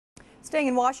Staying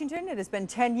in Washington, it has been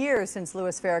 10 years since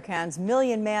Louis Farrakhan's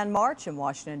Million Man March in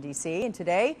Washington, D.C., and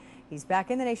today he's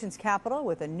back in the nation's capital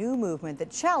with a new movement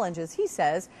that challenges, he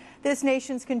says, this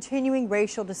nation's continuing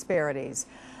racial disparities.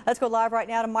 Let's go live right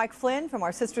now to Mike Flynn from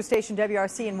our sister station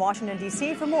WRC in Washington,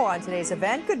 D.C. for more on today's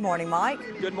event. Good morning, Mike.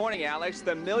 Good morning, Alex.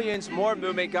 The Millions More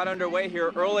movement got underway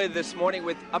here early this morning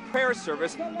with a prayer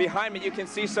service. Behind me, you can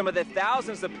see some of the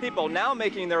thousands of people now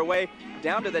making their way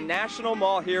down to the National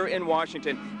Mall here in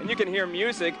Washington. And you can hear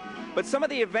music. But some of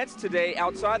the events today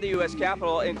outside the U.S.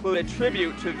 Capitol include a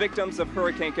tribute to victims of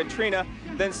Hurricane Katrina,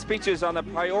 then speeches on the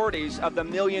priorities of the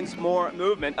Millions More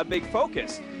movement. A big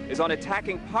focus is on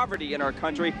attacking poverty in our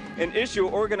country, an issue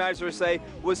organizers say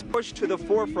was pushed to the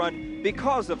forefront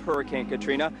because of Hurricane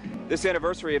Katrina. This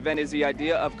anniversary event is the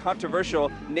idea of controversial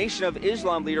Nation of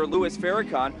Islam leader Louis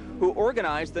Farrakhan, who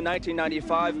organized the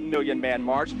 1995 Million Man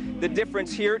March. The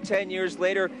difference here, 10 years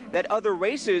later, that other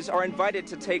races are invited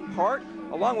to take part,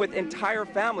 along with entire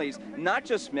families, not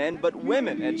just men, but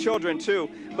women and children too.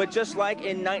 But just like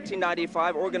in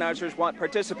 1995, organizers want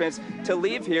participants to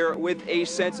leave here with a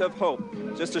sense of hope.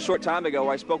 Just a short time ago,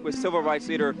 I spoke with civil rights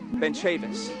leader Ben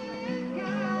Chavis.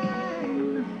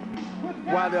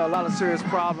 While there are a lot of serious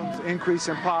problems, increase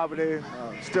in poverty,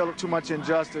 still too much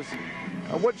injustice,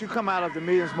 what you come out of the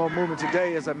Millions More movement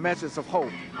today is a message of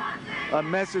hope, a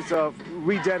message of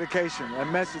rededication, a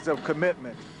message of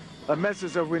commitment, a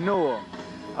message of renewal.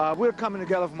 We're coming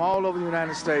together from all over the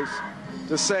United States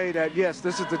to say that, yes,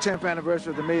 this is the 10th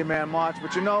anniversary of the Million Man March,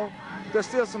 but you know, there's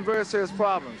still some very serious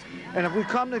problems. And if we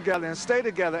come together and stay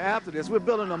together after this, we're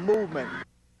building a movement.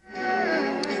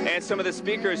 And some of the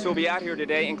speakers who will be out here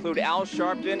today include Al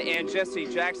Sharpton and Jesse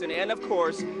Jackson, and of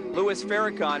course, Louis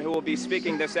Farrakhan, who will be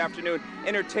speaking this afternoon.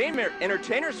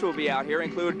 Entertainers who will be out here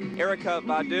include Erykah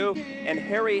Badu and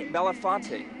Harry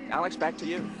Belafonte. Alex, back to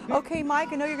you. Okay,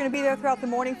 Mike, I know you're going to be there throughout the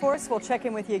morning for us. We'll check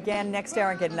in with you again next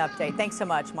hour and get an update. Thanks so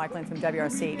much, Mike Flynn from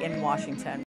WRC in Washington.